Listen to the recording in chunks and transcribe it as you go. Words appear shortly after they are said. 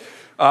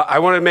I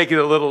want to make it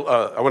a little,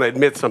 I want to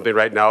admit something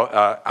right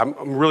now.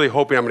 I'm really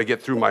hoping I'm going to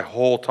get through my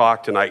whole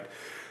talk tonight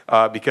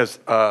because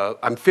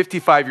I'm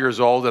 55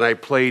 years old and I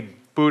played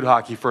boot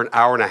hockey for an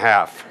hour and a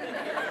half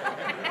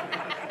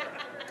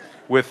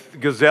with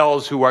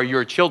gazelles who are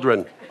your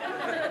children.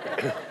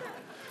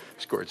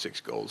 Scored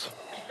 6 goals.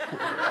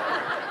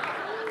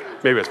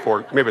 Maybe it's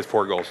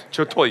 4 goals.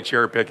 Totally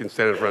cherry picking,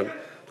 standing in front.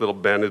 Little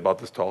Ben is about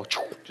this tall.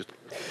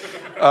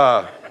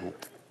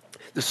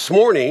 This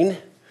morning,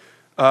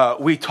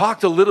 we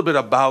talked a little bit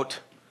about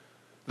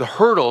the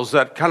hurdles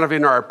that kind of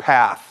in our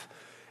path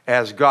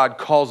as God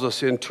calls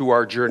us into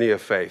our journey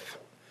of faith.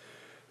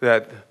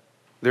 That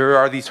there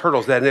are these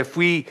hurdles that if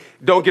we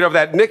don't get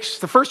over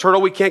the first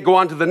hurdle, we can't go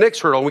on to the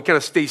next hurdle, and we kind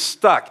of stay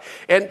stuck.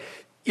 And,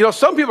 you know,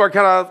 some people are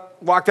kind of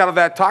walked out of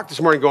that talk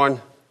this morning going,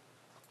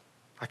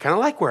 I kind of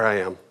like where I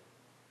am.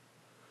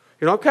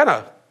 You know, I'm kind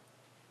of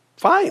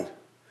fine.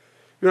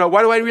 You know,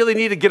 why do I really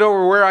need to get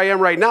over where I am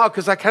right now?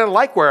 Because I kind of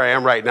like where I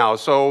am right now,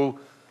 so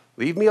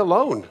leave me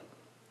alone.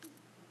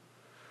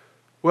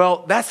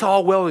 Well, that's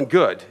all well and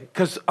good,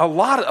 because a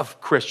lot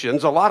of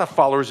Christians, a lot of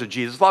followers of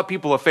Jesus, a lot of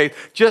people of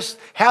faith just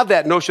have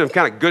that notion of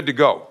kind of good to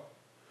go.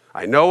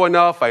 I know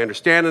enough, I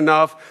understand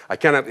enough, it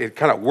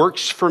kind of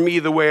works for me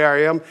the way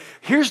I am.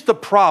 Here's the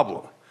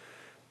problem.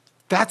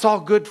 That's all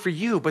good for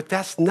you, but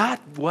that's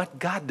not what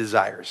God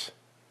desires.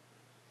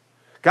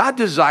 God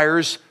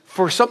desires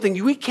for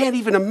something we can't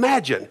even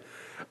imagine.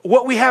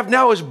 What we have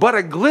now is but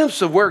a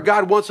glimpse of where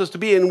God wants us to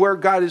be and where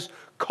God is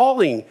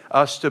calling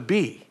us to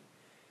be.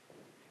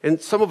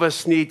 And some of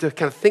us need to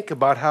kind of think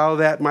about how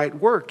that might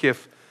work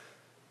if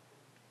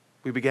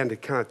we began to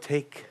kind of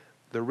take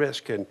the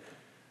risk and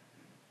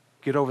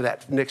get over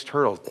that next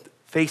hurdle,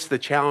 face the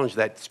challenge,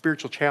 that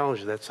spiritual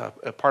challenge that's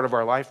a part of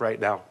our life right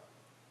now.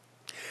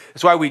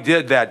 That's why we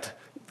did that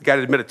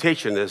guided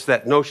meditation, is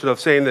that notion of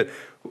saying that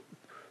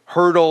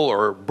hurdle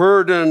or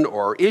burden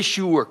or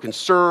issue or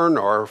concern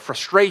or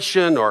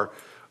frustration or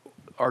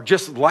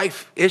just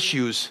life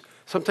issues,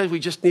 sometimes we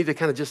just need to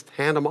kind of just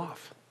hand them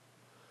off.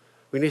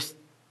 We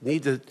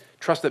need to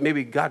trust that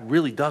maybe God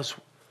really does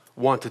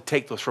want to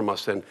take those from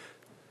us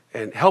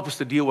and help us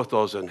to deal with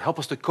those and help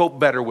us to cope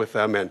better with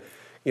them and,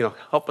 you know,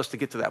 help us to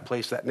get to that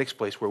place, that next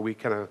place where we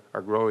kind of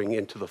are growing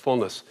into the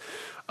fullness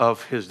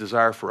of his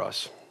desire for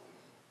us.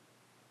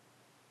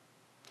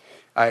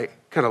 I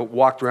kind of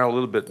walked around a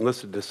little bit and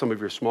listened to some of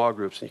your small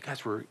groups, and you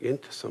guys were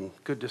into some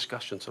good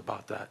discussions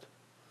about that.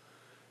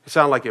 It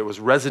sounded like it was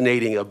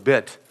resonating a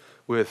bit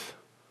with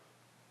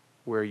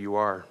where you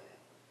are.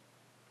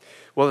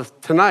 Well,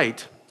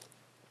 tonight,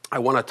 I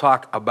want to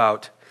talk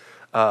about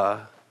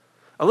a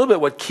little bit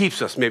what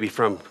keeps us maybe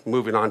from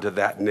moving on to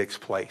that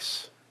next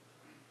place,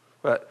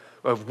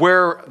 of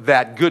where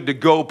that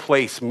good-to-go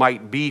place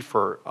might be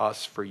for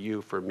us, for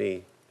you, for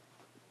me.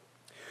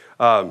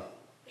 But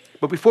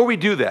before we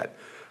do that,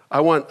 I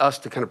want us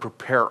to kind of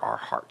prepare our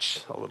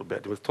hearts a little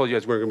bit. I told you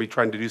guys we're going to be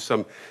trying to do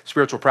some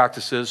spiritual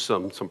practices,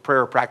 some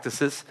prayer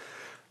practices.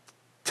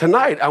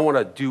 Tonight, I want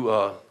to do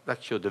a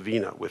Lectio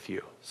Divina with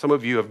you. Some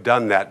of you have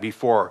done that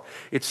before.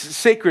 It's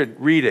sacred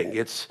reading.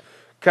 It's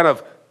kind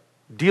of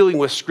dealing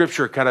with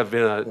Scripture kind of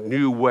in a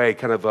new way,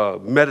 kind of a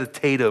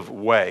meditative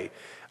way,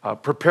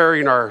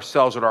 preparing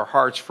ourselves and our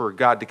hearts for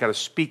God to kind of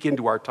speak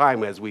into our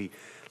time as we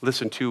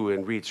listen to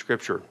and read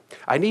Scripture.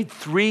 I need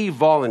 3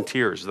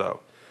 volunteers,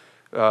 though.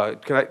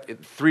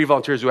 3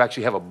 volunteers who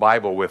actually have a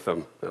Bible with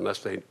them,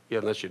 unless you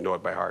know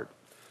it by heart,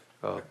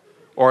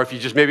 or if you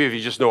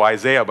just know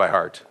Isaiah by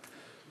heart.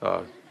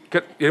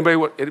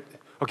 Anybody?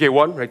 Okay,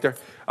 1 right there.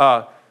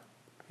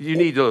 You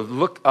need to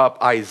look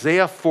up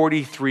Isaiah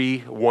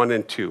 43, 1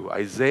 and 2.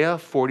 Isaiah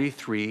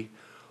 43,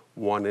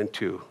 1 and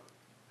 2.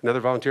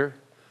 Another volunteer?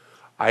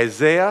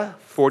 Isaiah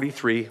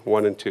 43,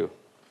 1 and 2.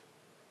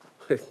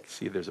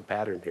 See, there's a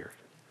pattern here.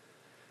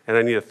 And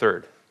I need a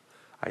third.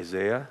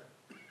 Isaiah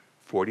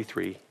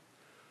 43,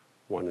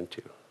 1 and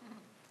 2.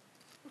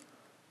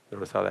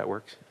 Notice how that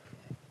works?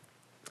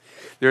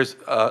 There's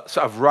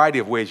a variety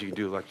of ways you can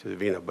do Lectio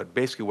Divina, but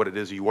basically what it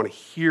is, you want to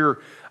hear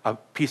a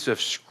piece of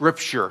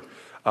Scripture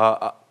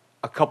a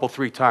couple,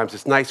 3 times.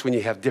 It's nice when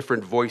you have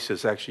different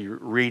voices actually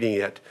reading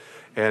it.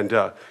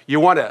 And you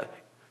want to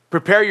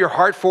prepare your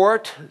heart for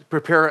it,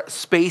 prepare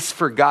space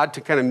for God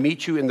to kind of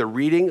meet you in the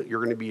reading. You're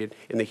going to be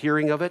in the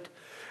hearing of it.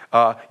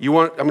 I'm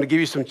going to give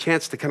you some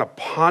chance to kind of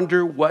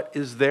ponder what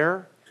is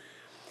there.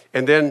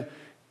 And then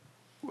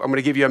I'm going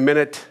to give you a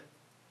minute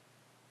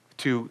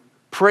to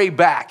pray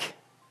back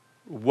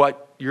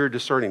what you're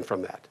discerning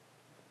from that.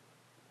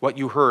 What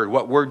you heard,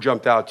 what word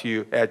jumped out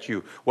at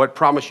you, what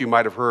promise you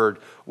might have heard,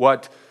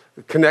 what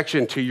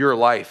connection to your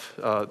life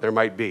there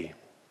might be.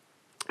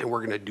 And we're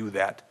going to do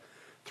that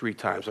 3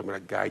 times. I'm going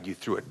to guide you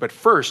through it. But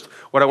first,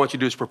 what I want you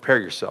to do is prepare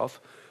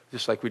yourself,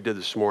 just like we did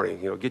this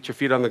morning. You know, get your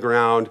feet on the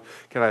ground.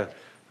 I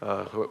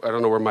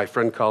don't know where my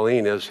friend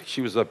Colleen is.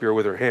 She was up here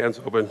with her hands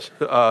open.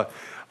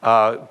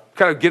 Kind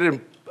of get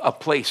in a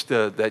place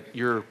that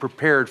you're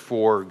prepared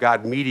for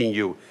God meeting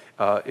you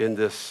in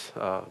this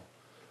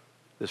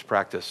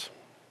practice.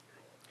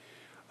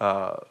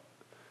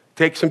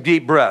 Take some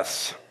deep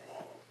breaths.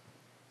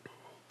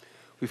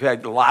 We've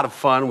had a lot of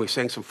fun. We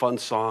sang some fun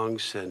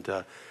songs, and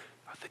the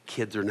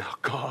kids are now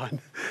gone.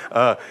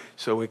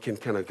 So we can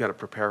kind of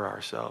prepare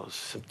ourselves.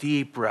 Some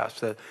deep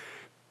breaths. A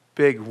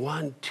big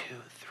 1, 2,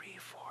 3,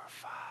 4,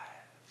 5,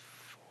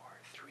 4,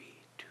 3,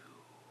 2,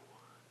 1.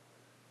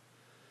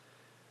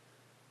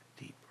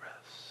 Deep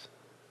breaths.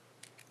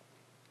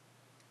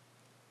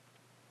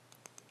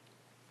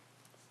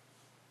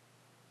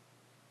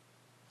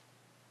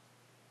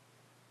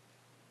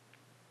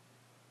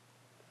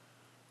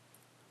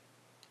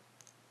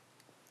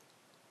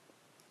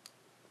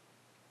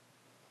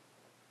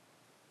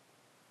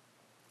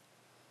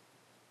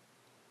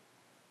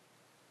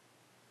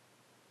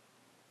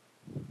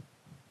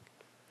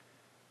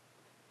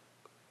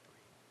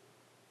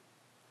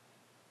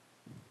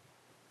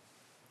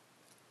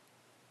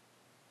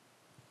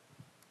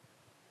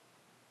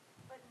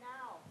 But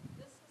now,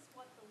 this is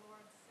what the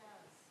Lord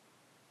says.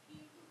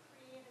 He who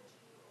created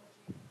you, O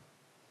Jacob,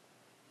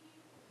 he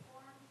who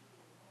formed you,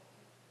 O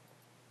Israel.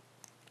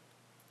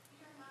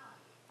 Fear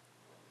not,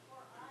 for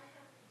I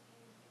have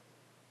redeemed you.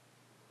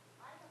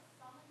 I have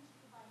summoned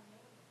you by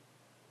name.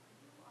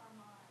 You are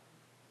mine.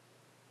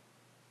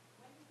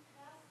 When you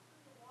pass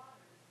through the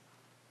waters,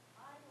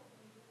 I will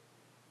be with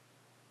you.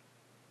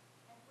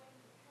 And when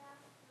you pass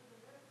through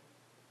the rivers,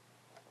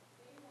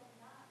 they will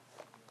not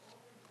sweep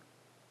over you.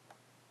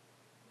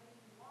 When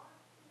you walk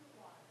through the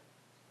water,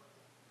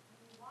 when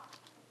you walk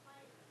through the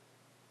fire,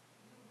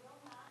 you will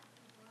not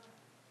be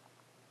burned.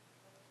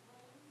 The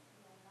flames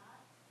will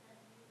not set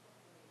you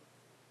ablaze.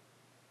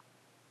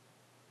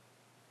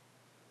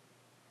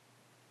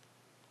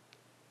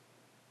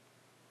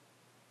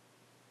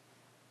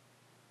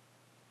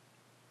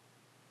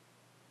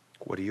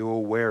 What are you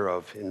aware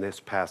of in this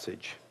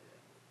passage?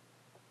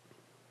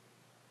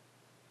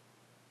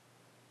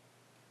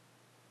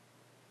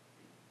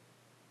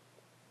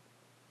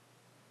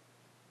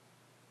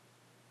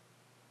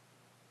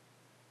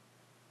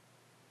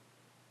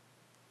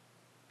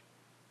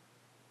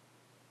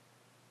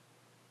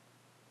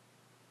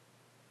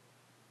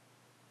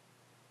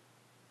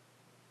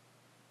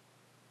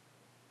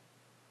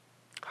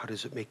 How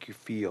does it make you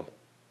feel?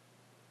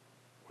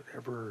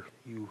 Whatever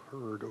you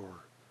heard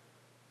or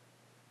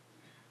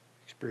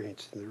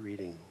experienced in the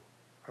reading,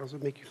 how does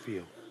it make you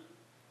feel?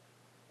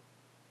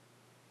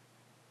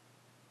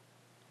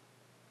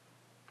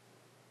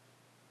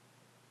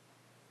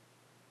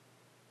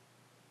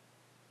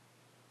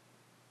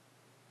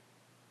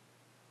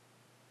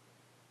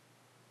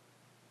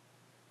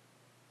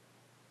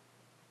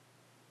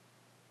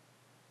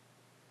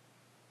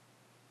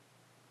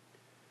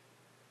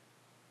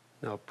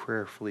 Now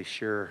prayerfully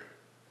share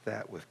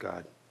that with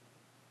God.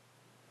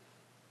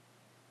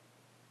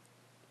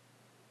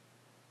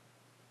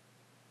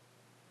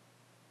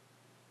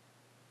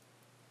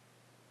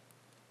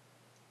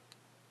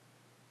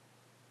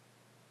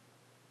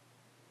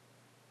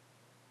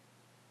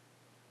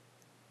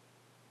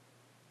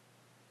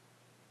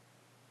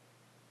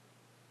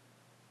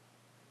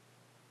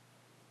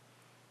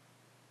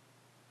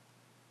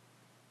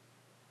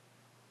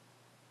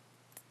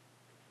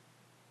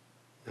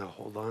 Now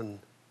hold on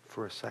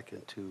for a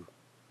second to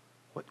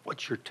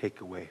what's your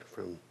takeaway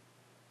from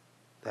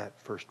that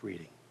first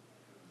reading?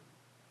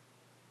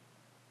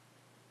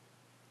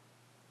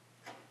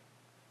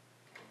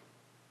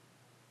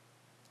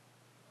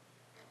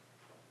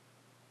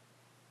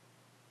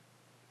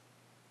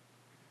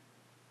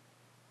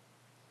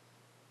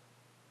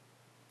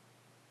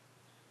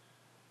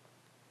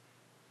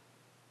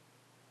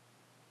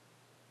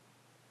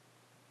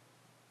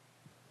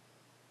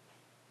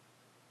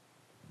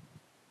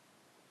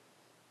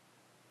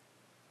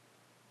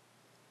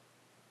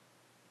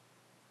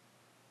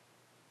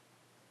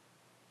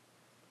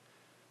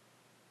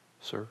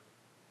 Sir?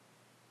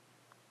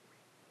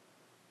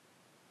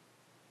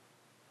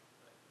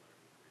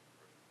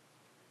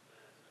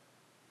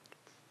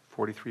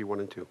 43, 1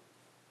 and 2.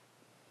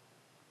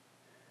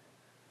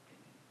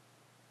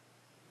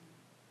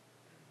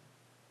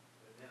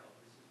 But now,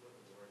 this is what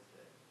the Lord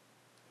says.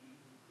 He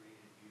who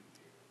created you,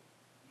 Jacob,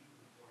 he who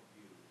formed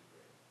you,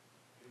 Israel.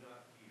 Do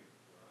not fear,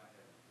 for I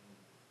have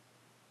redeemed you.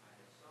 I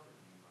have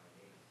summoned you by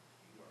name.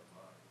 You are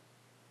mine.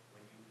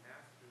 When you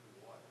pass through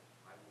the water,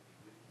 I will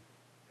be with you.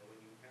 And when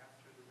you pass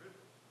through the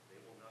rivers, they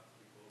will not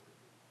sweep over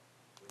you.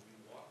 When you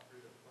walk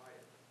through the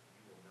fire,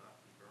 you will not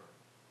be burned.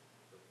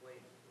 The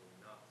flames will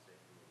not set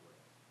you ablaze.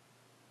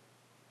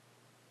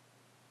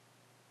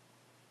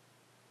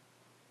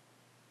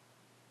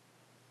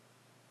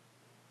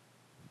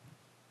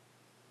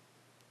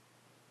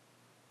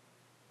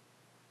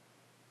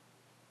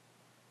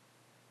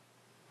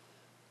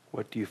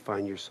 What do you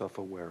find yourself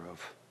aware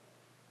of?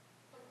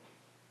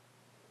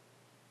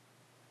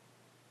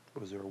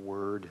 Was there a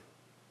word,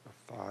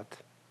 a thought,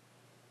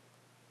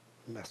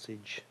 a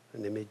message,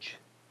 an image?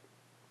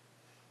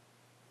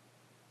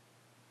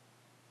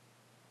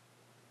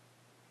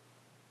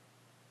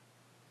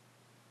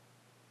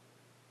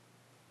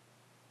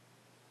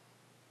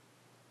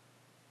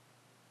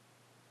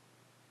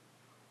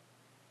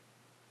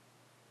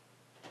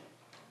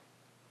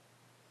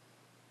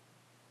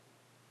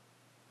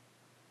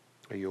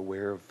 Are you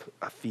aware of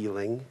a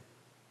feeling,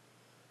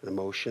 an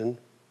emotion?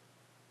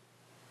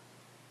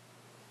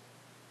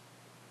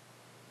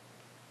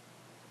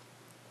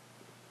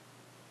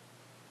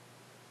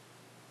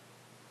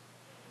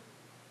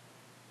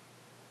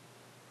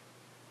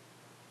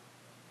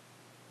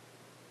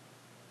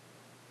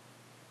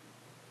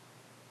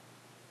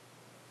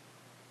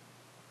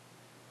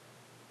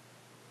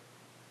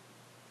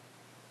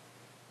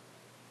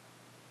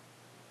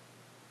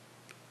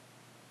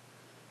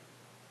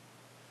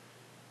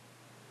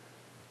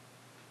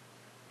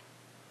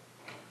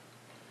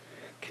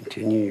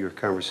 Continue your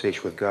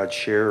conversation with God.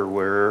 Share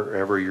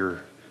wherever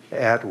you're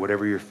at,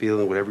 whatever you're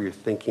feeling, whatever you're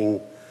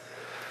thinking.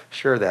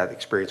 Share that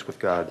experience with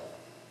God.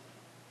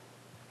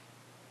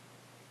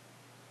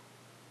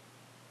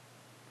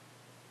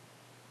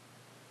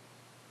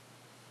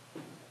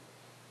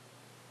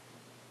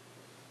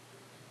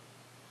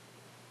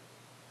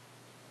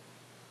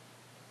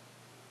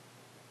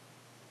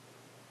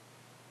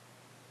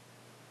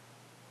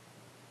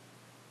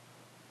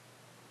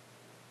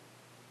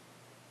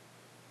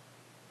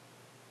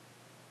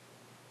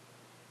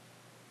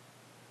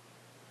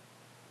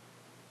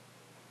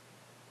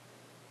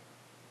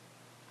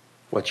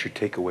 What's your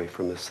takeaway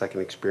from this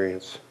second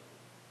experience,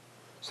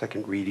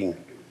 second reading?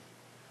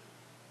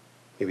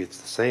 Maybe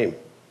it's the same.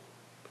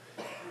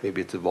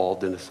 Maybe it's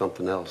evolved into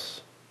something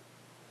else.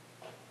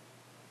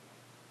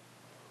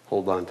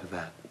 Hold on to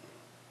that.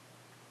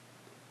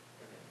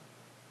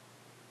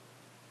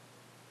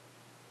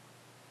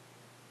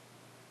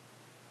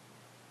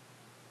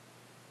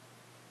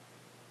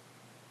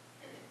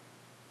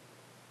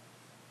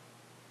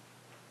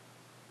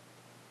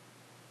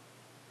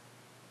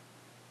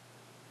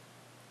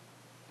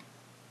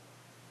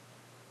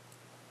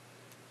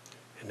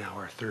 And now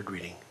our third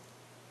reading.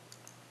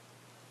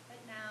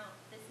 But now,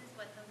 this is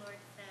what the Lord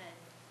says.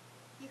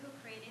 He who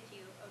created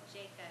you, O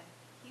Jacob,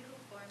 he who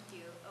formed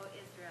you, O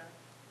Israel.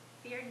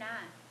 Fear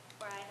not,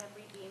 for I have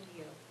redeemed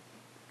you.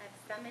 I have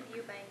summoned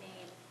you by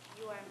name.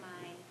 You are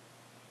mine.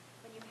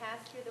 When you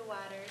pass through the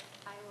waters,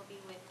 I will be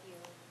with you.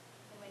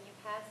 And when you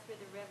pass through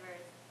the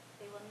rivers,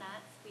 they will not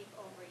sweep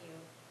over you.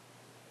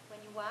 When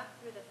you walk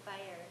through the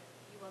fire,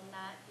 you will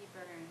not be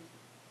burned.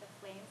 The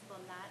flames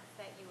will not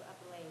set you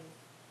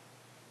ablaze.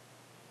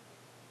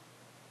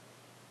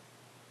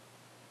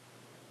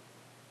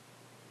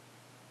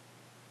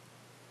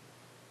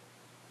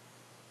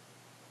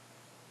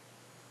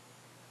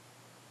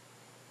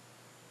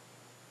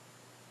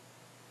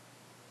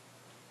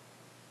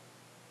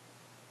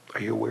 Are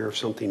you aware of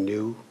something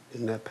new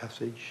in that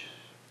passage?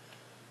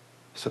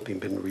 Something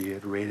been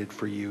reiterated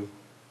for you?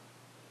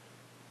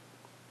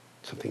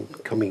 Something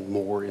coming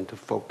more into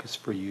focus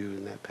for you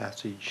in that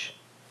passage?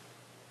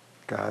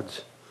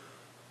 God's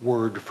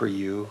word for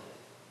you?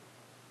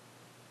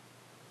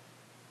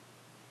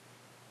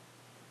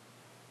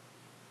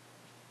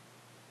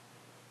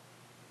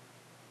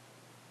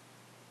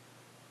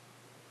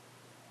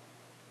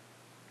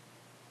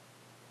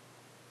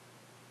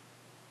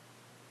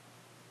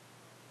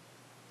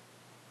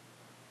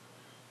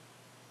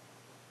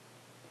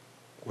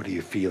 What are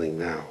you feeling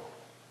now?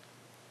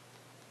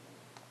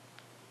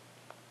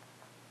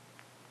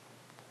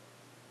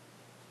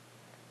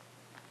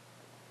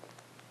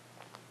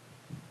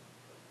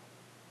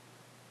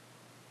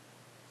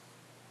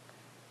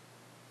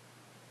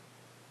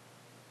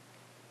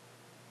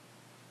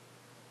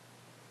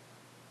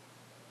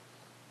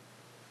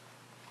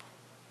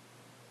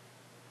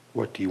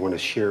 What do you want to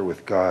share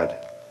with God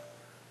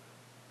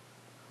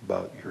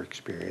about your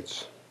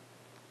experience?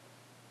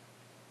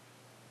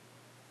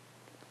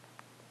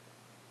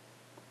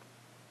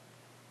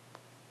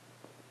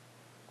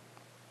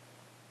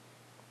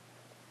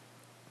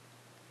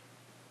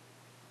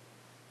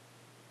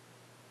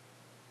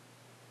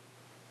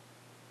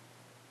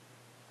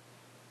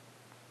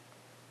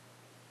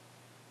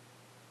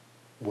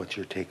 What's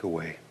your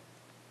takeaway?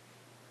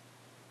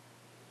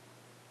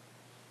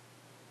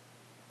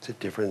 Is it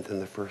different than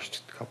the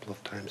first couple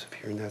of times of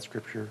hearing that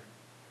scripture?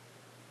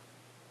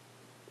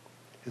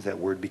 Has that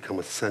word become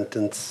a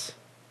sentence,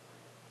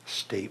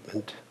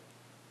 statement,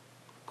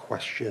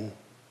 question?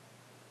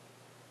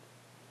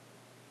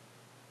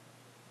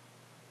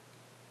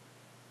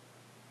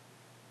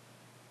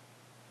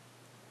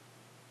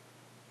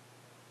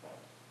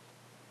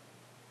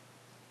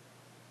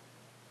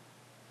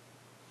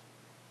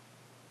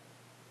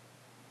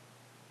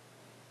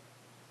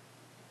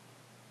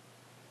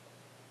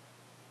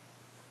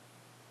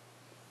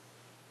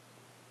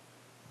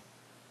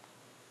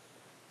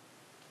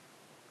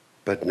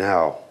 But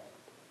now,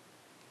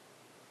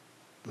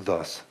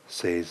 thus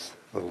says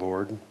the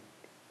Lord,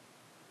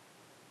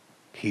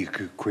 He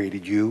who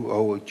created you,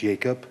 O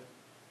Jacob,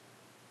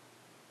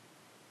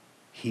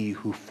 He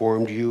who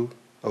formed you,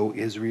 O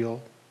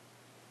Israel,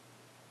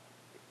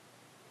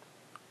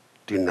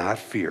 do not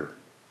fear,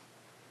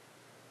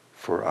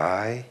 for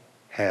I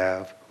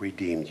have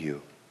redeemed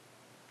you.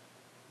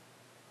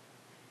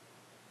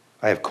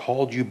 I have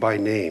called you by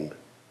name.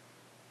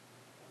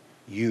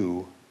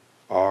 You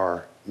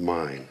are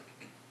mine.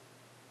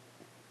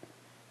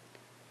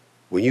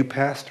 When you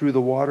pass through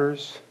the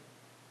waters,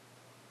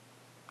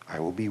 I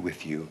will be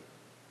with you.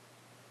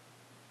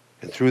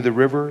 And through the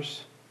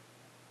rivers,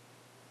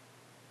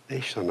 they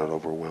shall not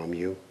overwhelm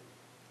you.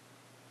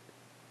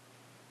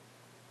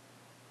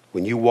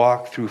 When you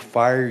walk through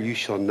fire, you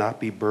shall not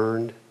be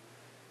burned,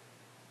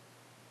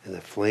 and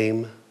the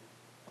flame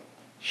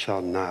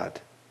shall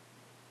not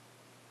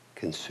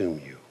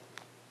consume you.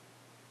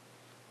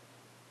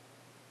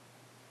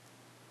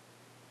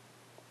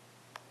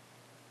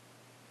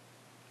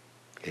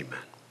 Amen.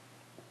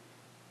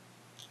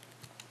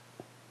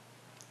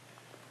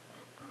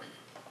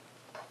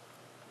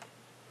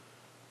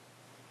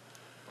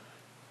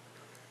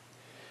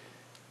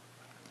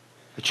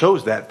 I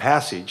chose that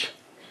passage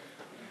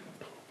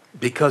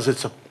because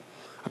it's a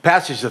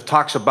passage that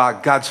talks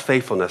about God's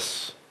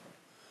faithfulness.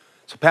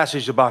 It's a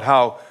passage about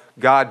how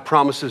God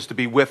promises to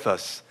be with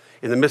us.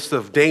 In the midst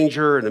of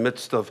danger, in the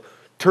midst of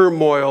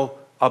turmoil,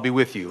 I'll be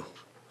with you.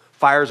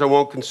 Fires, I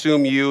won't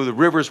consume you. The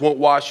rivers won't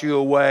wash you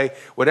away.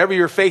 Whatever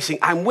you're facing,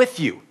 I'm with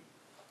you.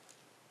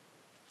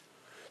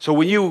 So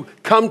when you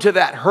come to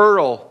that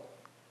hurdle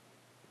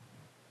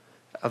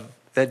of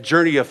that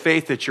journey of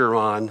faith that you're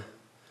on,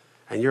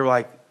 and you're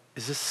like,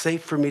 is this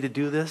safe for me to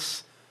do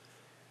this?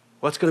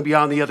 What's going to be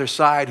on the other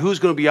side? Who's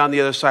going to be on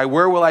the other side?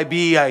 Where will I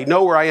be? I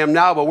know where I am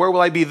now, but where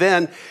will I be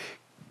then?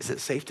 Is it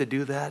safe to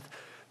do that?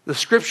 The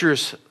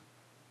scriptures,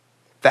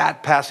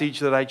 that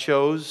passage that I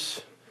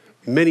chose,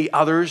 many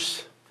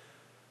others,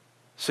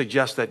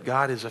 suggest that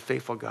God is a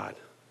faithful God.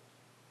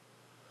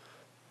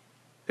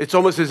 It's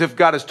almost as if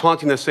God is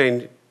taunting us,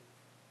 saying,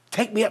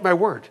 take me at my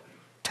word.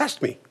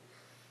 Test me.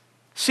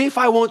 See if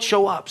I won't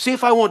show up. See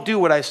if I won't do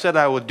what I said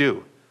I would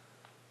do.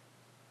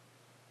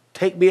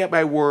 Take me at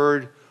my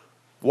word.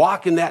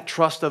 Walk in that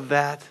trust of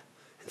that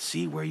and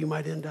see where you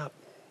might end up.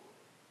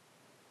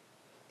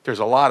 There's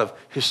a lot of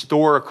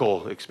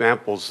historical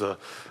examples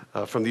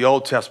from the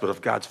Old Testament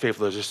of God's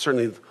faithfulness. There's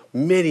certainly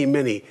many,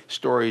 many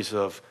stories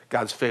of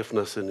God's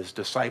faithfulness and his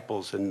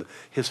disciples and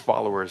his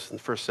followers in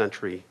the first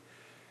century.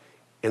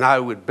 And I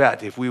would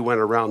bet if we went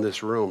around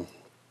this room,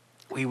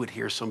 we would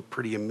hear some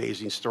pretty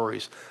amazing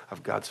stories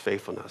of God's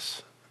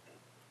faithfulness.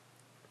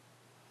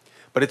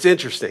 But it's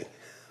interesting.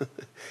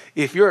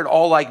 If you're at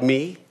all like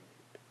me,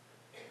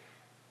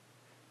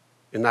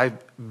 and I've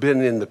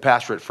been in the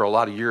pastorate for a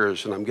lot of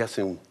years, and I'm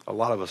guessing a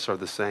lot of us are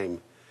the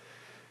same,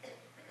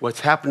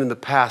 what's happened in the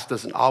past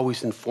doesn't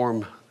always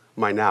inform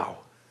my now.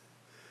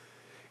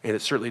 And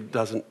it certainly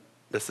doesn't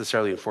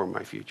necessarily inform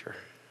my future.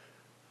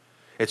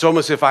 It's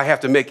almost as if I have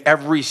to make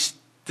every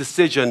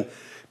decision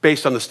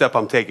based on the step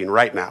I'm taking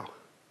right now.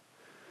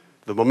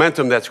 The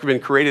momentum that's been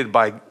created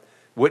by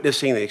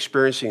witnessing and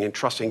experiencing and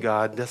trusting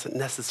God doesn't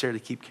necessarily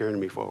keep carrying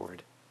me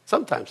forward.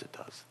 Sometimes it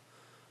does,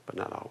 but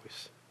not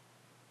always.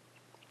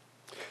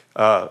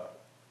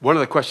 One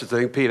of the questions I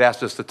think Pete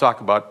asked us to talk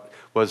about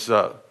was,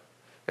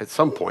 at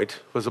some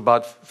point, was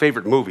about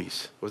favorite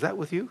movies. Was that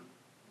with you?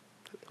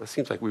 It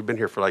seems like we've been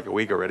here for like a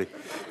week already.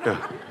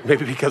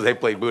 Maybe because I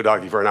played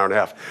Boondoggy for an hour and a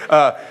half.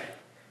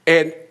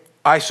 And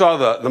I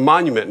saw the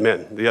Monument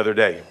Men the other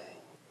day.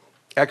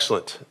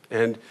 Excellent.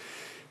 And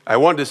I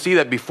wanted to see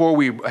that before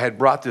we had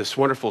brought this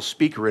wonderful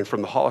speaker in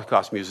from the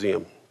Holocaust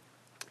Museum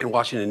in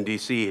Washington,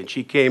 D.C. And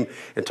she came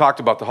and talked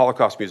about the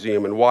Holocaust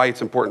Museum and why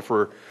it's important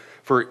for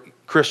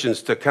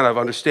Christians to kind of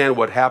understand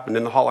what happened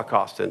in the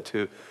Holocaust and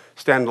to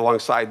stand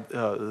alongside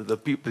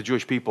the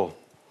Jewish people.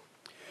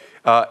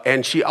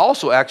 And she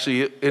also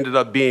actually ended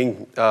up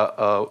being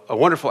a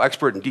wonderful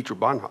expert in Dietrich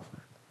Bonhoeffer,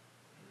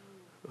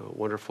 a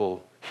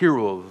wonderful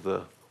hero of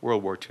the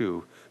World War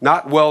II.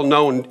 Not well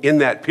known in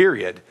that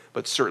period,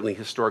 but certainly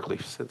historically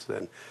since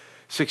then.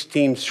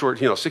 16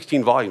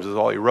 volumes is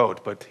all he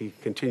wrote, but he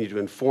continued to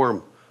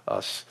inform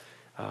us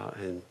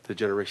and the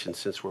generations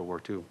since World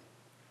War II.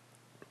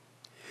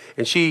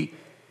 And she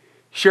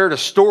shared a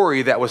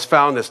story that was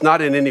found that's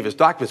not in any of his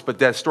documents, but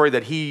that story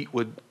that he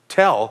would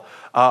tell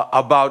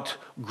about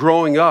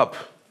growing up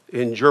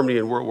in Germany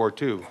in World War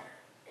II.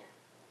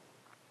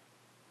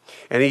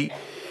 And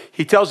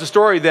he tells the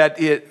story that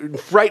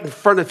right in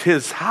front of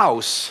his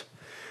house,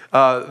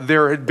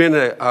 there had been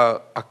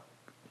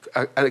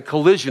a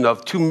collision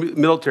of two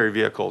military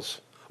vehicles.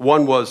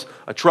 One was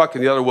a truck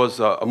and the other was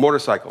a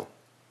motorcycle.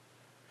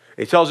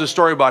 He tells a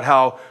story about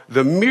how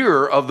the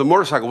mirror of the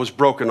motorcycle was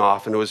broken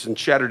off and it was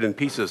shattered in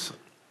pieces.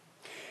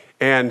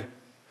 And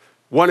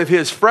one of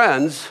his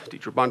friends,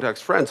 Dietrich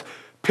Bonhoeffer's friends,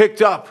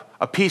 picked up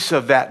a piece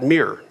of that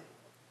mirror.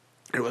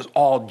 It was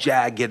all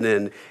jagged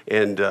and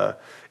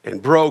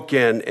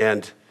broken,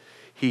 and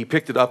he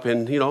picked it up,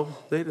 and,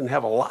 they didn't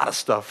have a lot of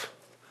stuff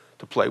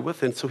to play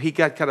with, and so he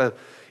got kind of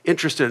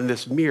interested in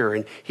this mirror,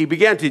 and he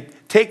began to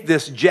take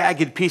this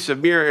jagged piece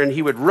of mirror, and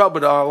he would rub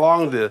it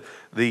along the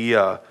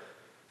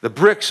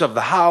bricks of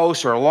the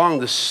house or along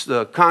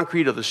the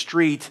concrete of the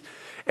street,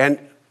 and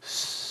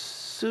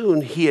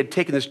soon he had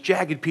taken this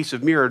jagged piece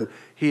of mirror and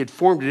he had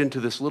formed it into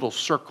this little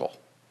circle.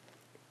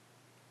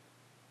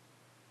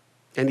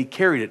 And he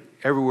carried it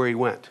everywhere he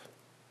went.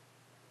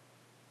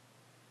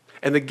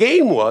 And the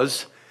game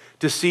was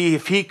to see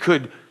if he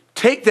could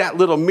take that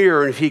little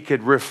mirror and if he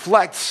could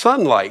reflect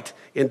sunlight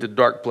into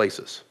dark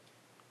places.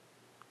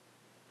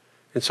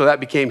 And so that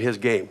became his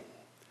game.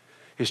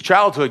 His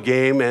childhood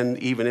game and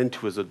even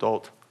into his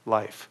adult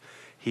life.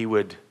 He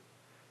would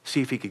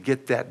see if he could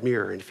get that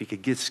mirror and if he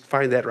could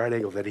find that right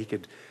angle, that he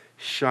could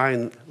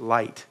shine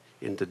light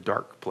into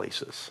dark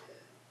places.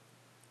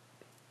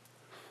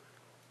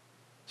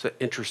 It's an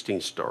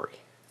interesting story.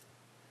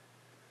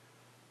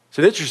 It's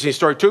an interesting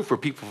story, too, for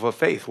people of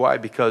faith. Why?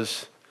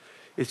 Because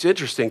it's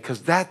interesting,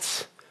 because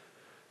that's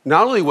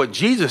not only what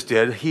Jesus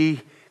did.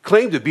 He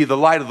claimed to be the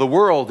light of the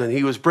world, and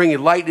he was bringing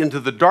light into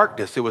the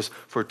darkness. It was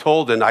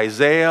foretold in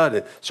Isaiah,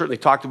 and certainly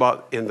talked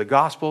about in the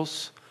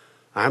Gospels.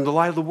 I am the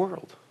light of the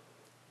world.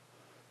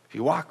 If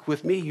you walk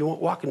with me, you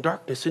won't walk in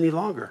darkness any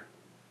longer.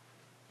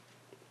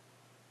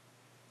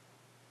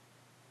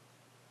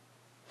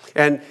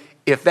 And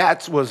if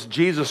that was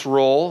Jesus'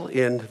 role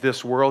in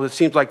this world, it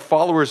seems like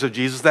followers of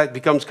Jesus, that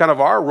becomes kind of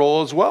our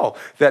role as well.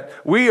 That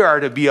we are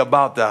to be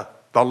about the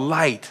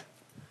light,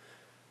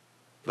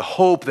 the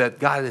hope that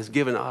God has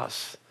given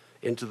us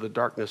into the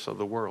darkness of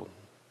the world.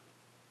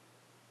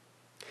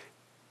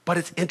 But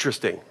it's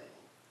interesting.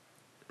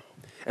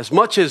 As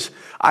much as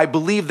I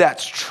believe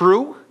that's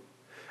true,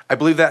 I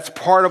believe that's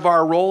part of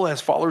our role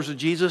as followers of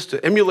Jesus,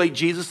 to emulate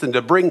Jesus and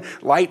to bring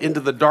light into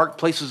the dark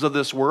places of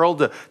this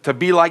world, to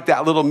be like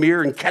that little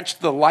mirror and catch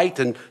the light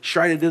and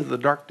shine it into the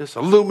darkness,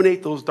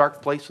 illuminate those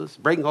dark places,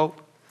 bring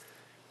hope.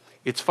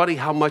 It's funny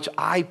how much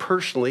I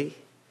personally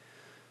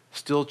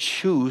still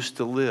choose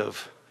to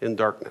live in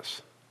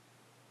darkness.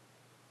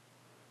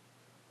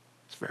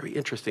 It's very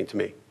interesting to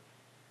me.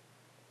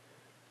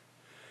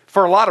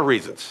 For a lot of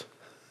reasons.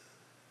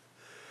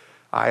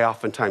 I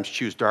oftentimes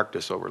choose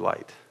darkness over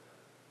light.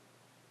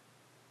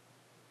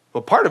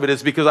 Well, part of it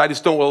is because I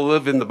just don't want to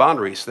live in the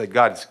boundaries that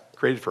God's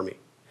created for me.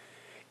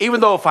 Even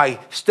though if I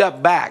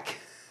step back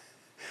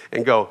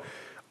and go,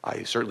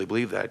 I certainly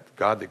believe that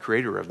God, the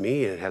creator of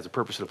me, and has a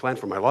purpose and a plan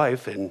for my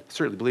life, and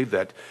certainly believe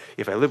that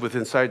if I live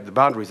within inside the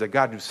boundaries that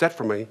God has set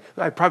for me,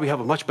 I'd probably have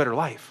a much better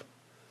life.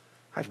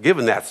 I've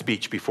given that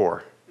speech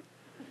before.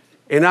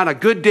 And on a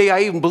good day,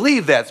 I even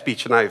believe that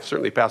speech, and I've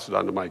certainly passed it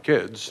on to my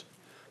kids,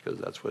 because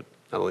that's what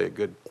not only a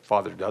good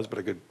father does, but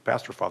a good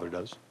pastor father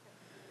does.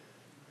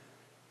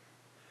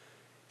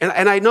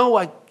 And I know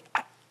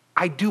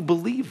I do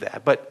believe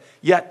that, but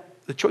yet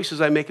the choices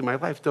I make in my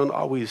life don't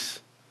always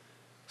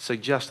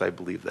suggest I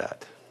believe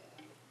that.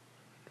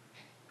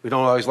 We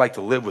don't always like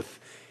to live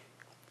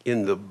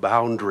in the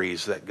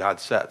boundaries that God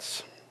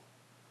sets.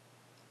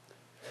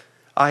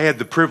 I had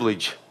the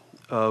privilege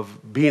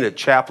of being a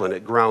chaplain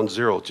at Ground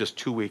Zero just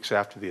 2 weeks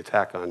after the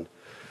attack on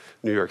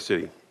New York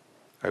City.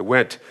 I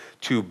went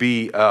to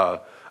be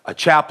a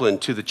chaplain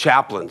to the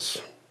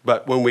chaplains,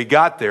 but when we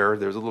got there,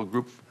 there was a little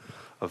group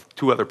of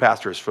 2 other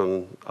pastors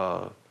from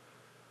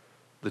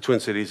the Twin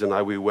Cities,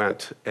 and we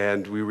went,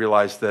 and we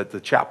realized that the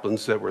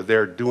chaplains that were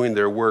there doing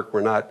their work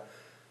were not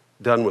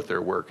done with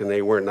their work, and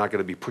they were not going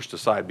to be pushed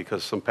aside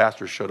because some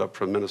pastors showed up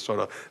from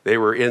Minnesota. They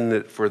were in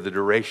it for the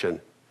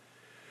duration.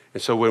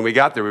 And so when we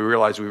got there, we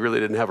realized we really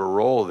didn't have a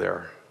role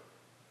there.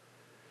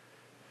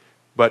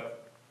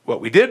 But what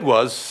we did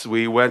was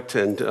we went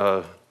and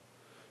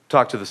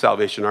talked to the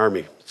Salvation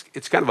Army.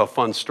 It's kind of a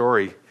fun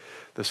story.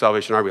 The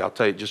Salvation Army, I'll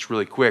tell you just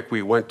really quick.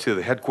 We went to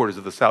the headquarters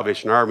of the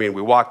Salvation Army and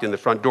we walked in the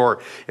front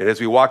door. And as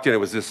we walked in,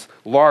 it was this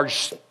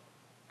large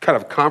kind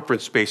of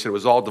conference space, and it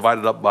was all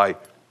divided up by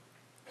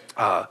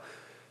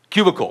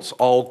cubicles,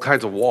 all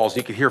kinds of walls.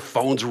 You could hear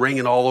phones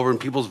ringing all over and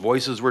people's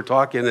voices were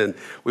talking. And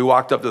we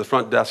walked up to the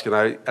front desk and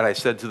I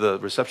said to the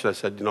reception, I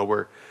said,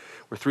 we're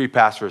 3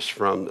 pastors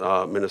from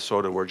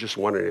Minnesota, and we're just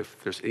wondering if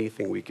there's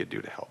anything we could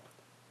do to help.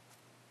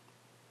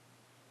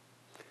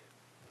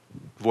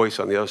 Voice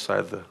on the other side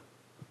of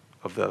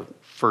the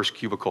first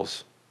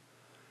cubicles.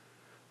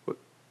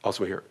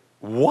 Also we hear,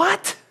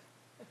 what?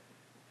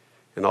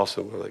 And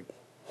also we're like,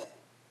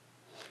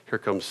 here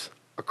comes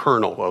a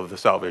colonel of the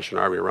Salvation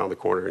Army around the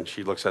corner, and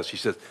she looks at us, she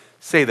says,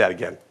 say that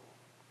again.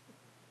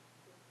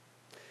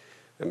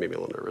 That made me a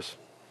little nervous.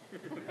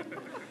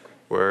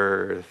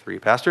 We're 3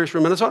 pastors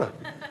from Minnesota.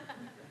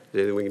 Is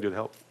there anything we can do to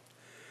help?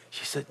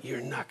 She said,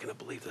 you're not going to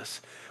believe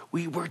this.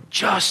 We were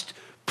just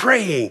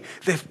praying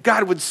that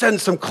God would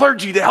send some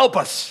clergy to help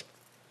us.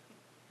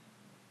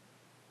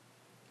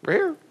 We're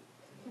here.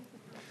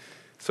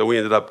 So we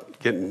ended up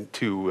getting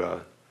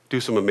to do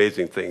some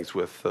amazing things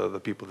with the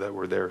people that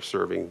were there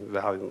serving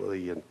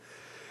valiantly.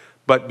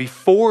 But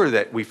before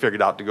that, we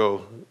figured out to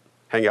go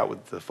hang out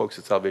with the folks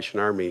at Salvation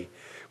Army.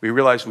 We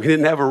realized we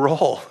didn't have a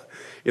role.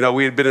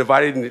 We had been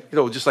invited,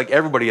 just like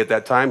everybody at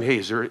that time, hey,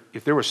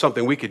 if there was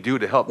something we could do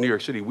to help New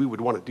York City, we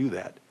would want to do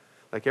that,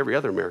 like every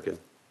other American.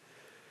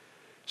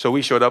 So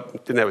we showed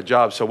up, didn't have a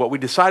job. So what we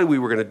decided we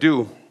were going to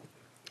do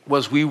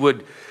was we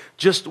would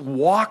just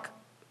walk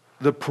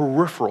the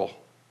peripheral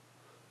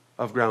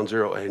of Ground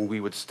Zero, and we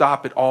would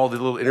stop at all the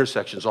little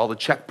intersections, all the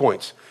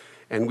checkpoints,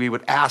 and we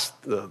would ask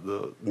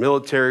the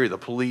military, the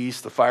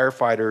police, the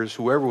firefighters,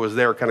 whoever was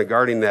there kind of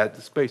guarding that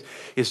space,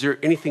 is there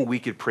anything we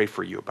could pray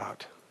for you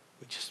about?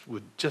 We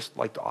would just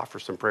like to offer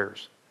some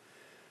prayers.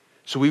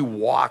 So we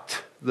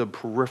walked the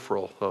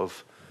peripheral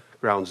of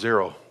Ground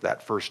Zero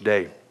that first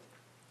day.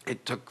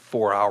 It took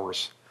 4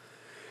 hours.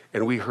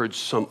 And we heard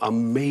some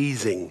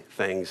amazing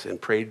things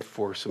and prayed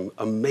for some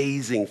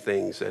amazing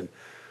things. And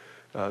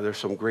there's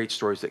some great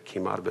stories that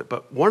came out of it.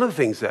 But one of the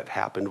things that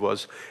happened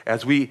was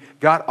as we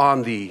got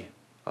on the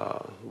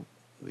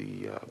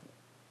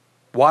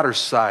water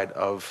side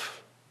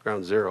of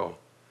Ground Zero,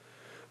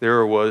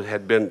 there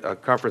had been a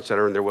conference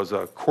center, and there was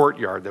a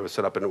courtyard that was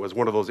set up, and it was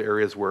one of those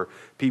areas where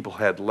people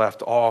had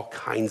left all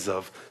kinds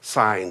of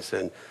signs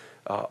and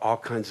all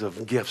kinds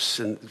of gifts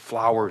and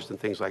flowers and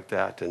things like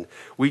that. And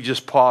we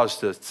just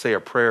paused to say a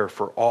prayer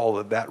for all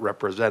that that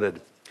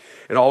represented.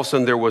 And all of a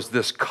sudden, there was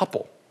this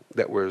couple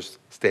that was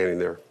standing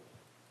there.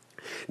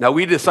 Now,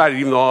 we decided,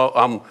 even though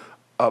I'm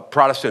a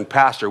Protestant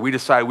pastor, we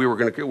decided we were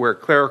going to wear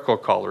clerical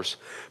colors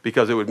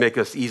because it would make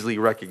us easily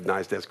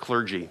recognized as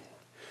clergy.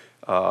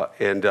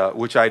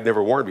 Which I'd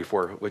never worn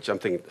before, which I'm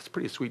thinking, that's a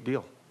pretty sweet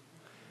deal.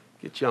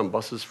 Get you on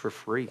buses for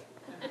free.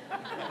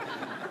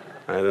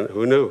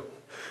 Who knew?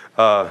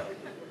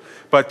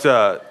 But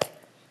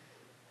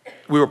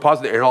we were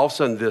positive, and all of a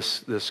sudden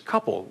this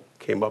couple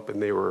came up,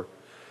 and they were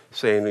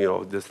saying,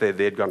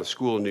 they had gone to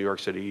school in New York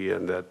City,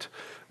 and that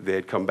they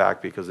had come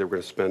back because they were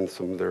going to spend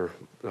some of their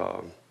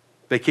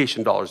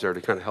vacation dollars there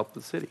to kind of help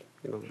the city.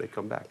 They'd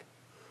come back.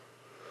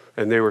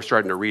 And they were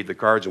starting to read the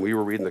cards, and we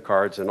were reading the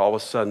cards, and all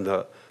of a sudden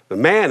the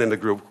man in the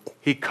group,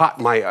 he caught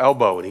my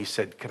elbow, and he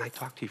said, "Can I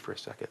talk to you for a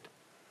second?"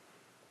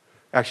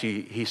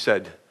 Actually, he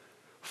said,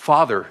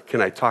 "Father,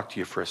 can I talk to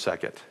you for a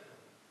second?"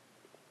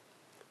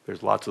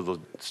 There's lots of those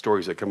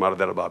stories that come out of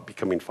that about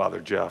becoming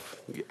Father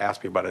Jeff. You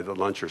ask me about it at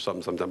lunch or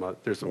something sometime.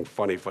 There's some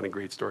funny,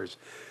 great stories.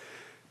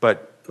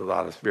 But a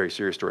lot of very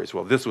serious stories.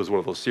 Well, this was one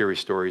of those serious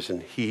stories,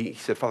 and he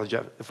said,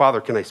 Father,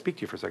 can I speak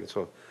to you for a second?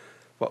 So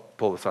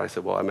pulled aside. I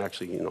said, well, I'm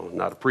actually,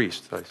 not a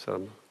priest. I said,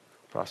 I'm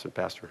a Protestant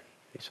pastor.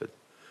 He said,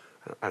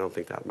 I don't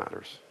think that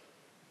matters.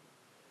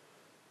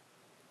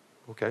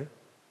 Okay.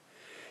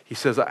 He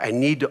says, I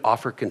need to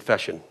offer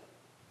confession,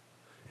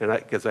 and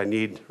because I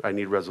need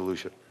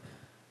resolution.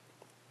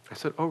 I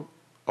said, oh,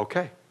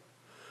 okay.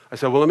 I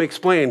said, well, let me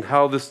explain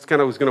how this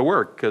kind of was going to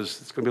work,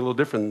 because it's going to be a little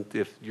different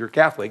if you're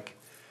Catholic.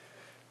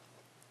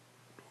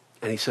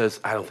 And he says,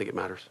 I don't think it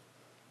matters.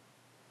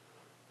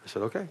 I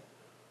said, okay.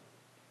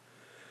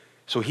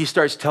 So he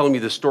starts telling me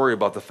the story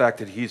about the fact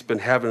that he's been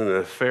having an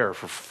affair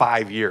for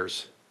 5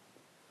 years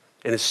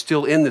and is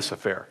still in this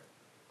affair.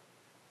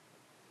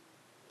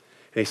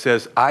 And he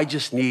says, I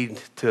just need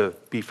to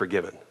be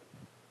forgiven.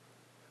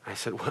 I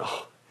said,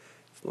 well,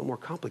 it's a little more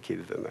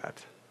complicated than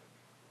that.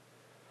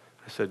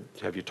 I said,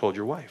 have you told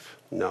your wife?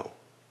 No.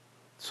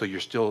 So you're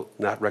still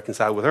not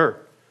reconciled with her?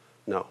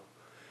 No.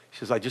 He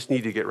says, I just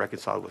need to get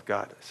reconciled with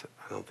God. I said,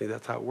 I don't think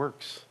that's how it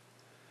works.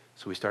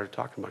 So we started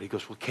talking about it. He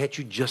goes, well, can't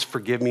you just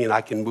forgive me and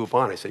I can move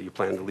on? I said, you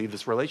plan to leave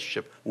this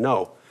relationship?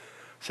 No.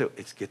 So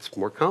it gets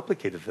more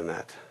complicated than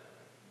that.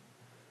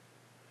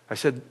 I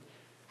said,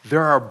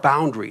 there are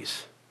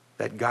boundaries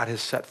that God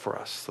has set for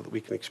us so that we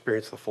can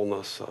experience the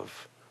fullness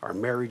of our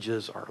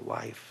marriages, our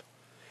life.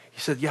 He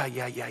said, yeah.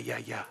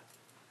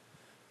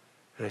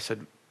 And I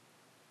said,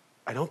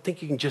 I don't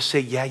think you can just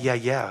say,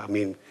 yeah. I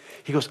mean,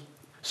 he goes,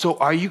 so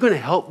are you going to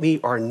help me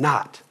or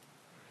not?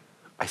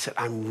 I said,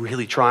 I'm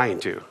really trying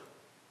to.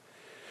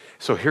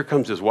 So here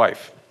comes his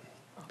wife.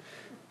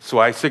 So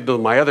I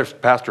signaled my other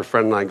pastor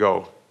friend and I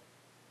go.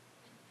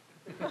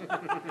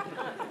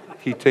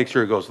 He takes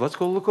her and goes, let's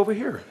go look over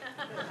here.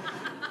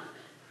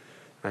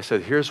 I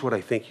said, here's what I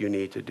think you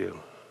need to do.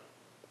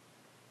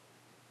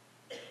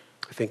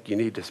 I think you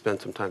need to spend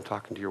some time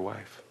talking to your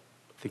wife.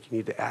 I think you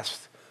need to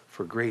ask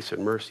for grace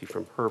and mercy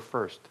from her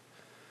first.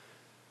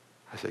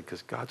 I said,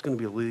 because God's going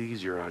to be a little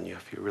easier on you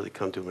if you really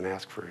come to him and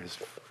ask for his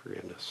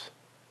forgiveness.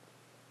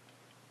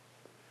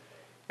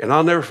 And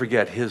I'll never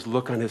forget his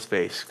look on his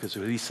face, because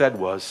what he said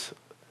was,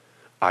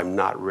 I'm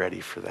not ready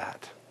for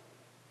that.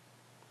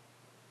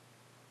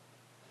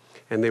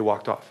 And they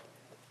walked off.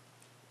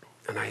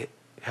 And I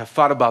have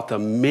thought about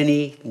them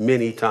many,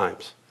 many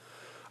times,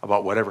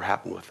 about whatever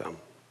happened with them.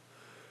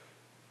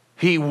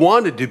 He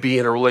wanted to be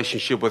in a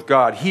relationship with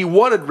God. He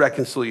wanted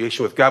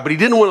reconciliation with God, but he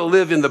didn't want to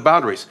live in the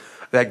boundaries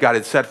that God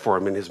had set for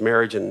him in his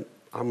marriage, and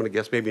I'm going to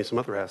guess maybe in some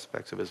other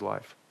aspects of his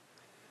life.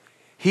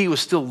 He was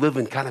still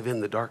living kind of in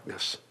the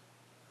darkness,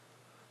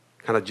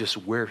 kind of just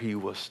where he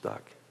was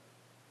stuck.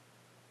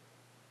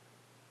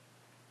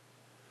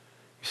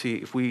 You see,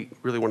 if we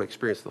really want to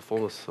experience the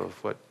fullness of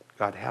what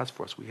God has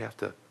for us, we have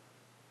to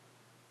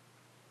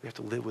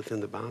live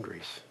within the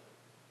boundaries.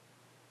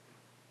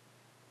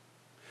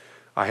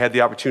 I had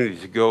the opportunity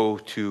to go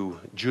to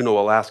Juneau,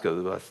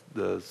 Alaska,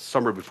 the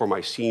summer before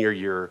my senior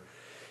year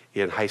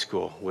in high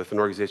school with an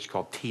organization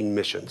called Teen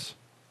Missions.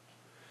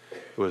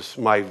 It was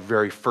my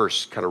very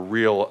first kind of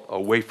real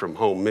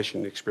away-from-home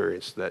mission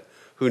experience that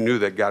who knew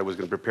that God was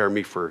going to prepare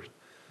me for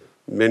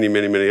many,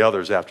 many, many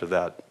others after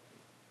that.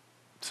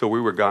 So we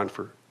were gone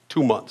for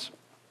 2 months.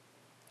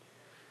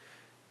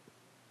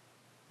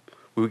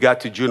 we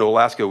got to Juneau,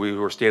 Alaska, we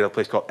were staying at a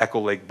place called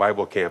Echo Lake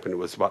Bible Camp, and it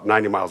was about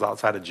 90 miles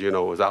outside of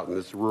Juneau. It was out in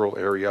this rural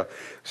area,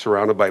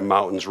 surrounded by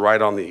mountains,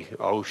 right on the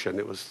ocean.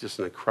 It was just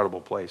an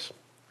incredible place.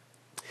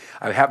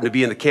 I happened to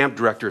be in the camp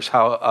director's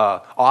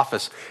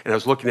office, and I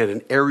was looking at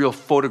an aerial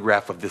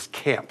photograph of this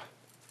camp.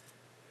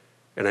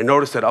 And I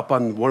noticed that up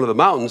on one of the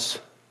mountains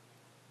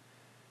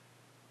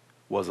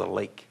was a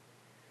lake.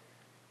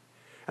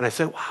 And I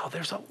said, wow,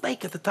 there's a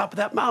lake at the top of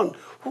that mountain.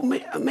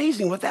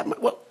 Amazing. What's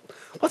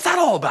that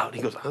all about?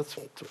 He goes, as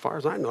far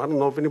as I don't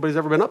know if anybody's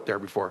ever been up there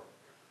before.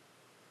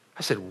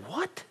 I said,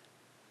 what?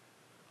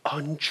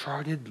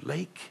 Uncharted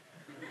lake?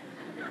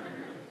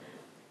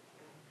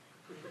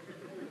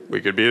 We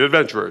could be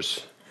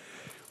adventurers.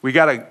 We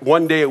got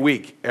one day a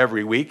week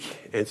every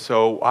week. And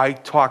so I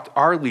talked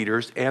our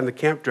leaders and the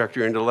camp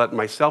director into letting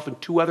myself and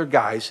 2 other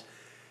guys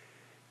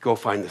go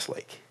find this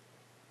lake.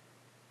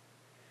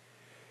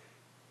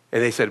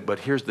 And they said, but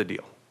here's the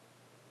deal.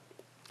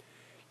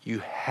 You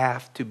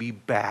have to be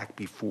back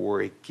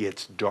before it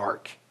gets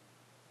dark.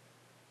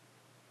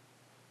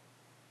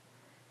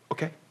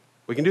 Okay,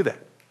 we can do that.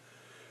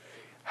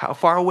 How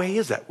far away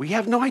is that? We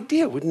have no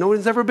idea. No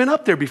one's ever been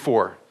up there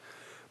before.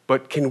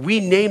 But can we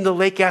name the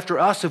lake after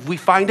us if we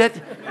find it?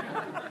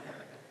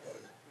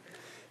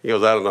 He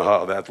goes, I don't know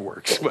how that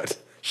works, but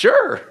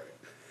sure.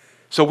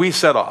 So we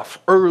set off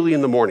early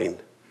in the morning.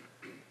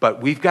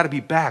 But we've got to be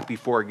back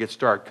before it gets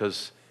dark,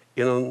 because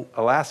in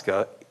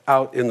Alaska,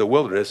 out in the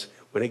wilderness,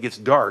 when it gets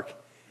dark,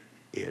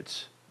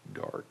 it's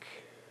dark.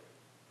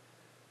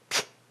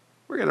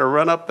 We're going to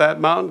run up that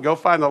mountain, go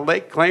find the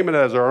lake, claim it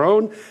as our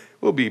own.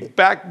 We'll be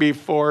back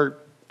before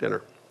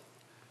dinner.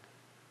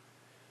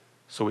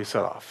 So we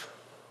set off.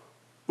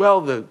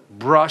 Well, the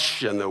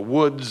brush and the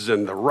woods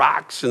and the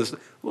rocks, and a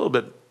little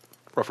bit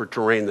rougher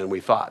terrain than we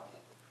thought.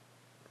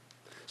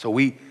 So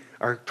we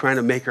are trying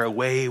to make our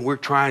way. We're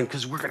trying,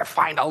 because we're going to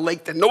find a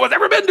lake that no one's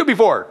ever been to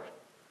before.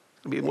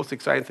 It'll be the most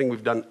exciting thing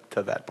we've done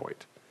to that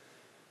point.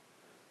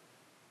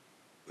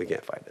 We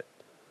can't find it.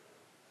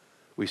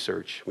 We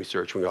search,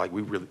 and we're like,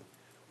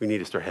 we need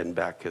to start heading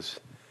back, because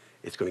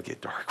it's going to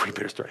get dark. We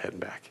better start heading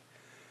back.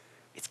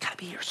 It's got to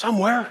be here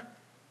somewhere.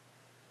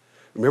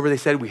 Remember they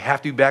said we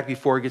have to be back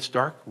before it gets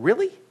dark?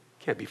 Really?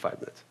 Can't be 5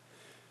 minutes.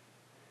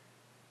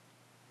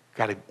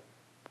 Got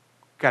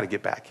to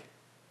get back.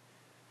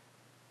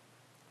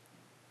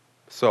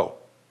 So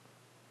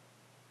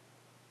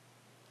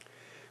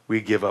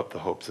we give up the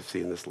hopes of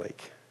seeing this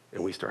lake,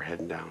 and we start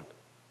heading down.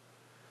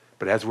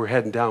 But as we're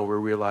heading down, we're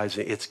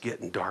realizing it's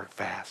getting dark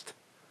fast.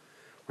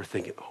 We're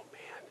thinking, oh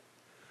man,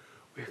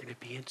 we're going to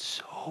be in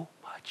so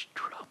much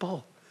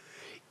trouble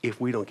if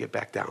we don't get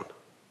back down.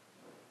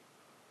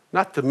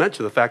 Not to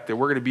mention the fact that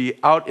we're going to be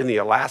out in the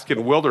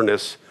Alaskan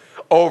wilderness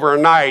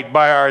overnight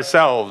by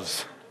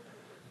ourselves.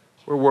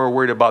 We're more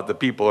worried about the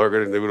people who are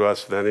going to do to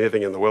us than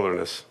anything in the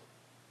wilderness.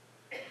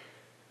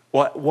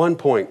 Well, at one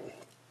point,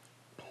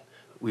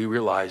 we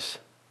realize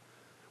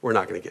we're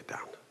not going to get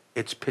down.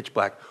 It's pitch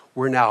black.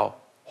 We're now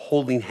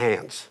holding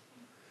hands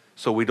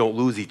so we don't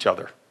lose each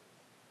other.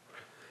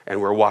 And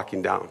we're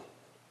walking down.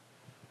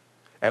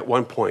 At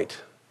one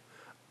point,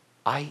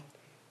 I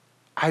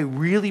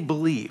really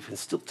believe, and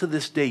still to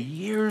this day,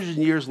 years and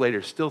years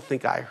later, still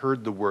think I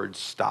heard the word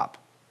stop.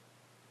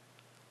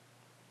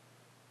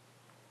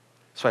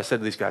 So I said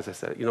to these guys, I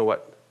said, you know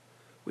what?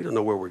 We don't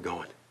know where we're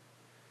going.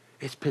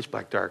 It's pitch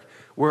black dark.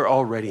 We're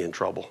already in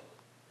trouble.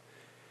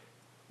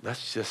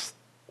 Let's just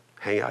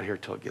hang out here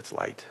till it gets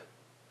light.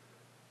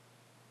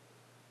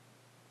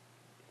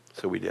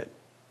 So we did.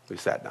 We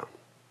sat down.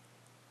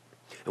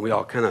 And we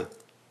all kind of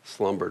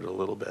slumbered a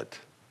little bit.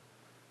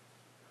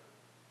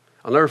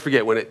 I'll never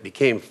forget when it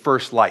became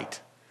first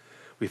light,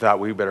 we thought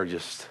we better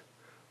just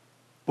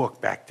book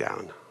back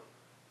down.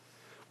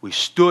 We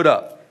stood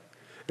up.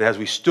 And as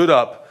we stood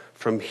up,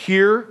 from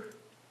here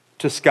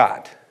to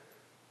Scott,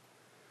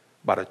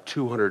 about a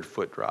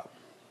 200-foot drop.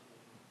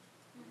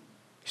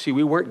 See,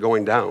 we weren't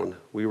going down.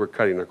 We were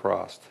cutting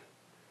across.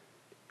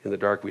 In the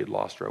dark, we had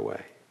lost our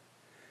way.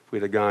 If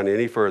we'd have gone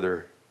any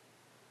further,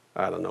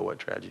 I don't know what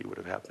tragedy would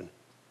have happened.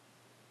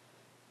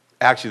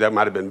 Actually, that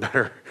might have been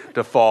better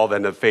to fall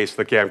than to face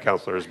the camp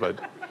counselors, but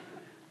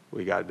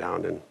we got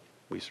down and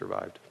we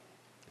survived.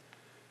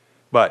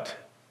 But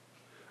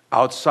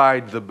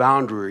outside the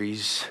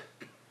boundaries,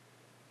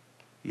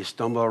 you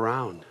stumble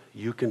around.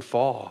 You can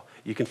fall.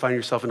 You can find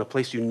yourself in a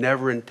place you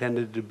never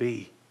intended to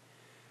be,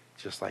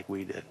 just like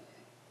we did.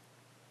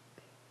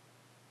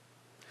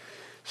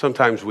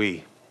 Sometimes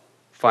we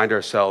find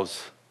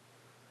ourselves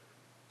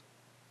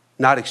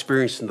not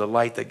experiencing the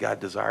light that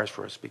God desires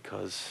for us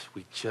because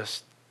we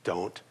just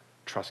don't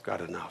trust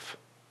God enough.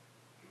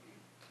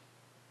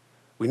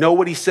 We know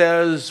what he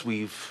says.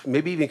 We've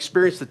maybe even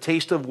experienced the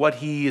taste of what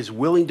he is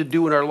willing to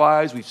do in our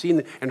lives. We've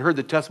seen and heard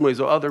the testimonies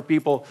of other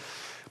people,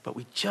 but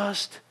we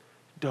just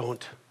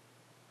don't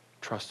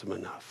trust him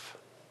enough.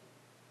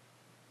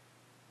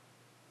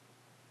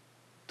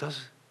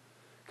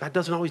 God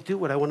doesn't always do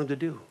what I want him to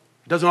do.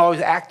 He doesn't always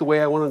act the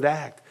way I want him to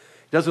act.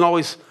 He doesn't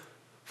always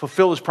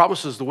fulfill his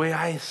promises the way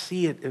I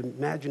see it,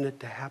 imagine it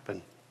to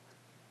happen.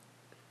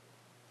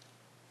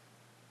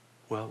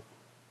 Well,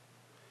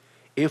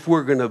 if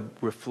we're going to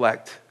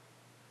reflect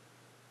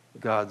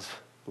God's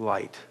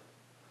light,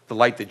 the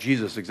light that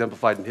Jesus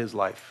exemplified in his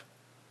life,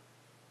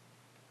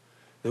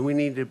 then we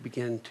need to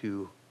begin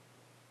to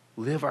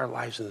live our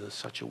lives in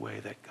such a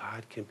way that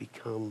God can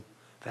become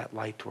that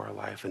light to our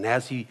life. And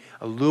as he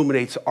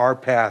illuminates our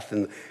path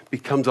and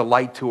becomes a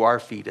light to our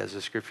feet, as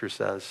the scripture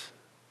says,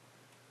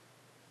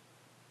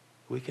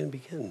 we can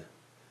begin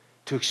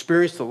to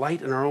experience the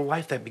light in our own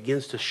life that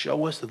begins to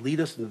show us and lead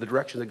us in the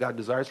direction that God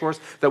desires for us,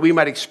 that we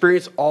might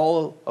experience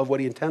all of what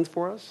he intends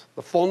for us,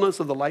 the fullness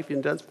of the life he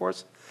intends for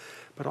us,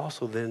 but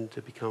also then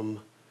to become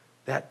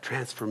that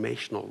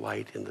transformational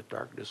light in the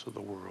darkness of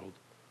the world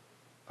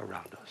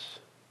around us.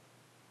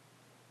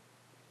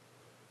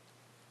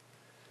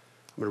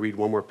 I'm going to read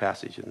one more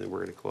passage and then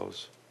we're going to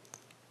close.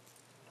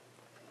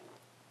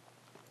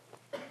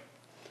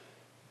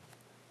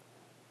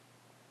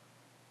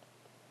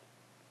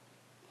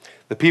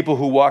 The people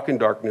who walk in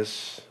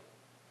darkness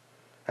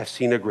have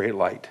seen a great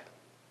light.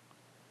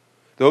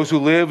 Those who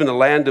live in a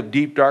land of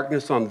deep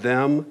darkness, on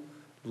them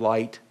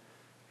light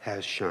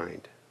has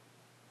shined.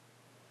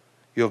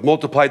 You have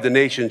multiplied the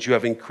nations. You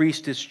have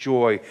increased its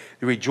joy.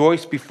 They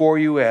rejoice before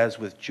you as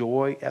with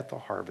joy at the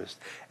harvest,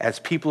 as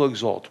people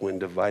exult when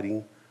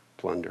dividing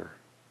plunder.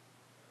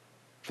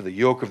 For the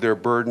yoke of their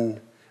burden,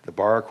 the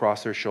bar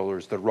across their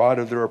shoulders, the rod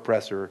of their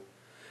oppressor,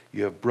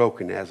 you have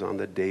broken as on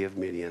the day of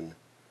Midian.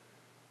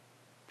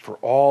 For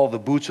all the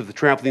boots of the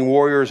trampling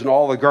warriors and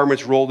all the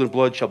garments rolled in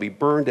blood shall be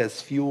burned as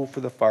fuel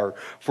for the fire.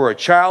 For a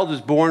child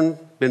has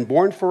been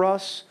born for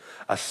us,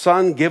 a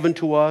son given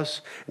to us,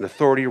 and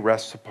authority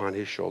rests upon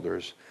his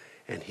shoulders.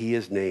 And he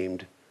is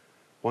named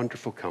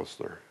Wonderful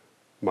Counselor,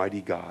 Mighty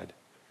God,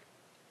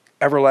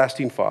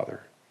 Everlasting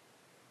Father,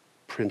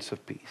 Prince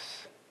of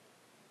Peace.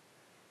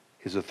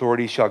 His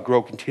authority shall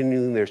grow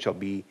continually, and there shall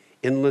be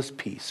endless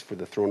peace for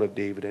the throne of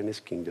David and his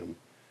kingdom.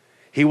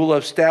 He will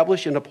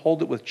establish and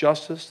uphold it with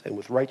justice and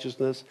with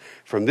righteousness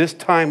from this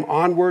time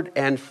onward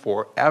and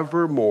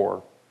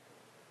forevermore.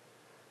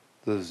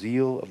 The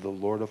zeal of the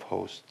Lord of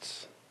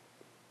hosts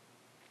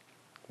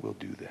will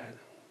do that.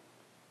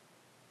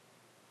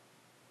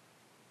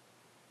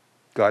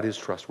 God is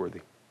trustworthy.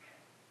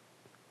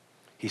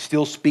 He's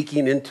still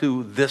speaking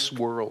into this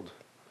world.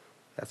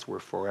 That's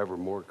where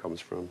forevermore comes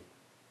from.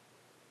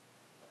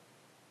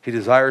 He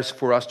desires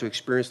for us to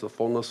experience the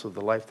fullness of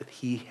the life that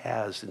he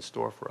has in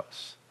store for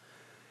us.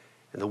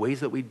 And the ways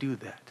that we do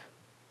that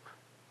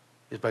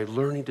is by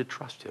learning to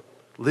trust him,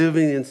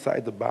 living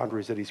inside the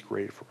boundaries that he's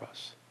created for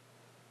us.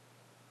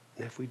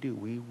 And if we do,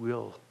 we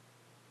will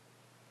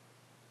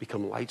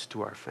become lights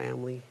to our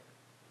family,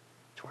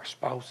 to our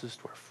spouses,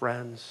 to our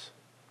friends,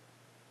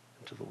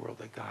 and to the world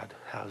that God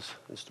has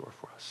in store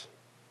for us.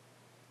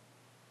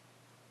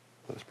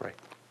 Let us pray.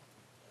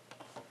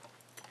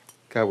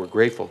 God, we're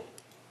grateful.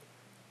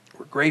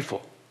 We're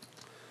grateful.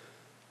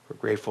 We're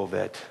grateful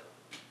that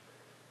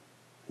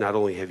not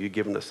only have you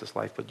given us this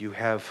life, but you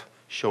have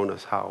shown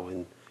us how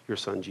in your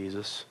Son,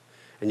 Jesus.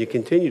 And you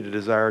continue to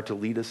desire to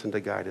lead us and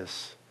to guide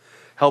us.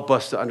 Help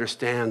us to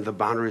understand the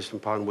boundaries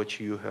upon which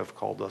you have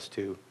called us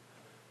to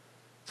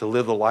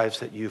live the lives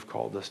that you've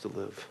called us to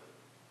live,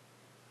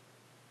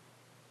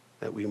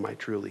 that we might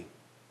truly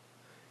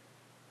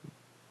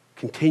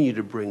continue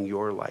to bring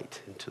your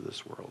light into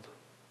this world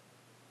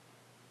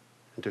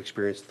and to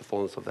experience the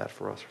fullness of that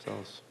for us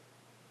ourselves.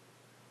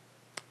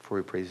 For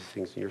we praise these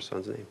things in your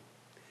Son's name.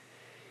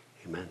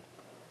 Amen.